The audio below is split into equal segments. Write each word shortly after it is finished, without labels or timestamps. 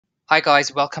Hi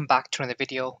guys, welcome back to another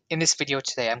video. In this video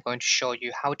today, I'm going to show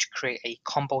you how to create a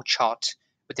combo chart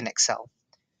within Excel.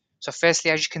 So firstly,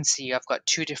 as you can see, I've got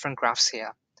two different graphs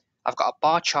here. I've got a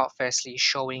bar chart firstly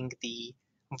showing the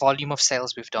volume of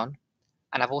sales we've done,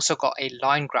 and I've also got a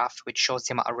line graph which shows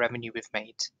the amount of revenue we've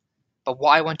made. But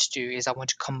what I want to do is I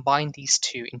want to combine these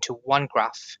two into one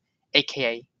graph,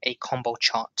 aka a combo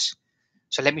chart.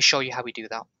 So let me show you how we do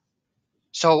that.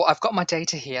 So I've got my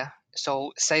data here.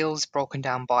 So sales broken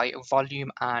down by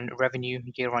volume and revenue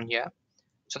year on year.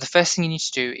 So the first thing you need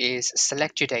to do is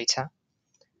select your data,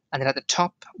 and then at the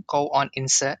top, go on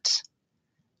Insert,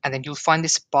 and then you'll find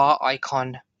this bar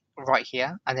icon right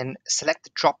here, and then select the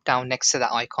drop down next to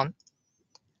that icon.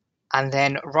 And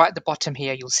then right at the bottom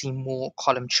here, you'll see more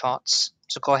column charts.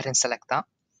 So go ahead and select that.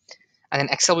 And then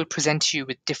Excel will present you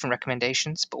with different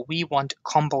recommendations, but we want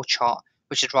combo chart,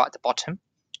 which is right at the bottom.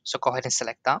 So go ahead and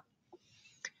select that.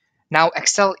 Now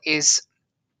Excel is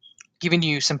giving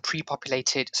you some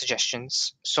pre-populated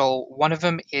suggestions. So one of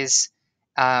them is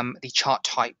the chart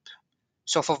type.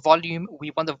 So for volume,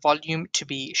 we want the volume to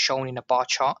be shown in a bar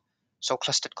chart, so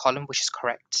clustered column, which is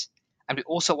correct. And we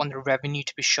also want the revenue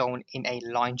to be shown in a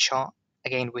line chart,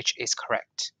 again, which is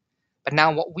correct. But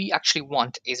now what we actually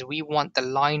want is we want the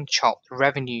line chart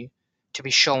revenue to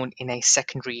be shown in a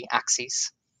secondary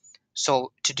axis.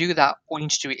 So to do that, all you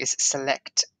need to do is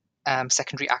select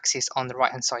secondary axis on the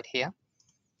right hand side here.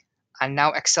 And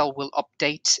now Excel will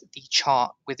update the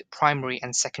chart with primary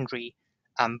and secondary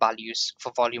values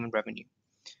for volume and revenue.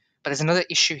 But there's another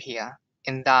issue here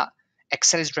in that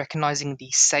Excel is recognizing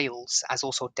the sales as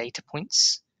also data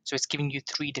points. So it's giving you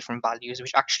three different values,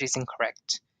 which actually is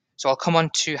incorrect. So I'll come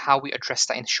on to how we address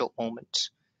that in a short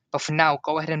moment. But for now,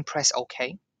 go ahead and press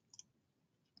OK.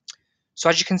 So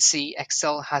as you can see,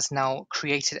 Excel has now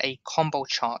created a combo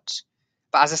chart.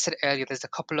 But as I said earlier, there's a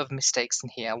couple of mistakes in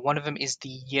here. One of them is the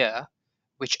year,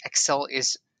 which Excel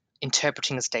is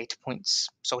interpreting as data points.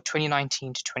 So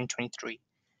 2019 to 2023.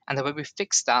 And the way we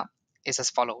fix that is as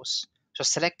follows. So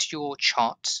select your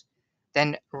chart,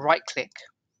 then right click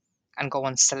and go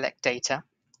on select data.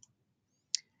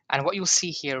 And what you'll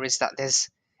see here is that there's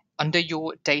under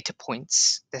your data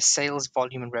points, there's sales,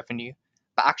 volume, and revenue.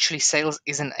 But actually, sales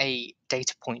isn't a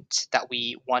data point that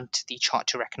we want the chart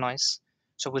to recognize.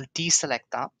 So we'll deselect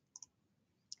that.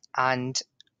 And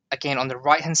again, on the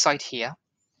right hand side here,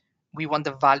 we want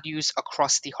the values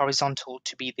across the horizontal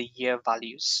to be the year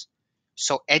values.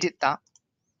 So edit that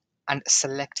and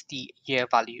select the year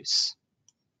values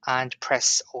and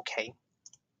press OK.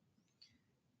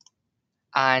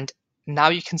 And now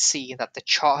you can see that the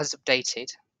chart has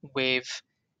updated with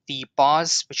the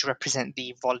bars, which represent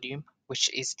the volume, which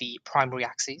is the primary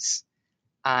axis,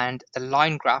 and the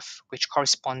line graph, which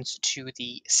corresponds to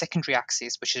the secondary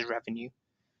axis, which is revenue.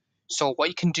 So what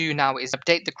you can do now is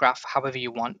update the graph however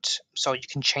you want. So you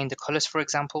can change the colors, for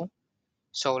example.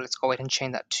 So let's go ahead and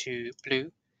change that to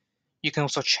blue. You can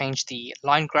also change the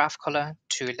line graph color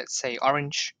to, let's say,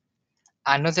 orange.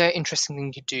 Another interesting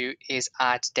thing you do is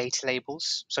add data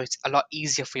labels. So it's a lot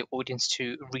easier for your audience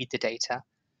to read the data.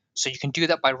 So you can do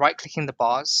that by right-clicking the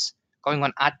bars, going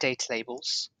on Add Data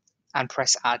Labels, and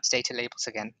press Add Data Labels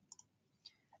again.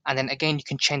 And then again, you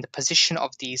can change the position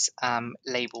of these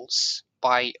labels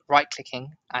by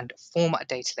right-clicking and Format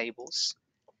Data Labels.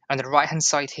 On the right-hand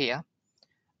side here,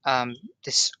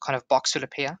 this kind of box will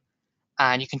appear,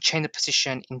 and you can change the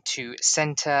position into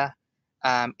center,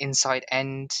 inside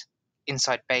end,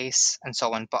 inside base, and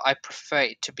so on. But I prefer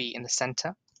it to be in the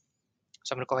center.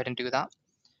 So I'm going to go ahead and do that.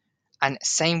 And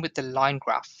same with the line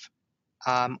graph.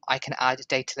 I can add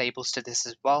data labels to this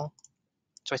as well.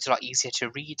 So it's a lot easier to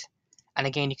read. And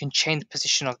again, you can change the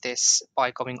position of this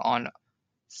by going on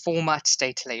Format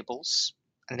Data Labels.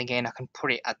 And again, I can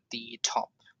put it at the top.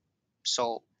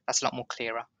 So that's a lot more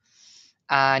clearer.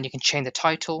 And you can change the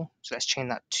title. So let's change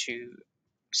that to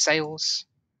Sales.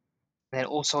 And then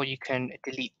also you can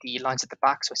delete the lines at the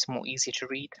back so it's more easier to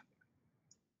read.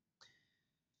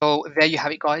 So there you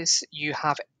have it, guys. You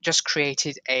have just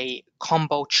created a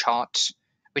combo chart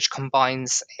which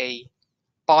combines a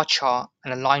bar chart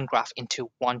and a line graph into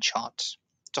one chart.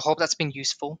 So I hope that's been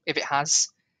useful. If it has,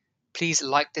 please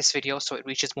like this video so it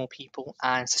reaches more people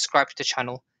and subscribe to the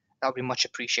channel. That would be much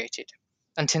appreciated.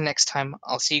 Until next time,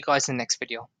 I'll see you guys in the next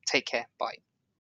video. Take care. Bye.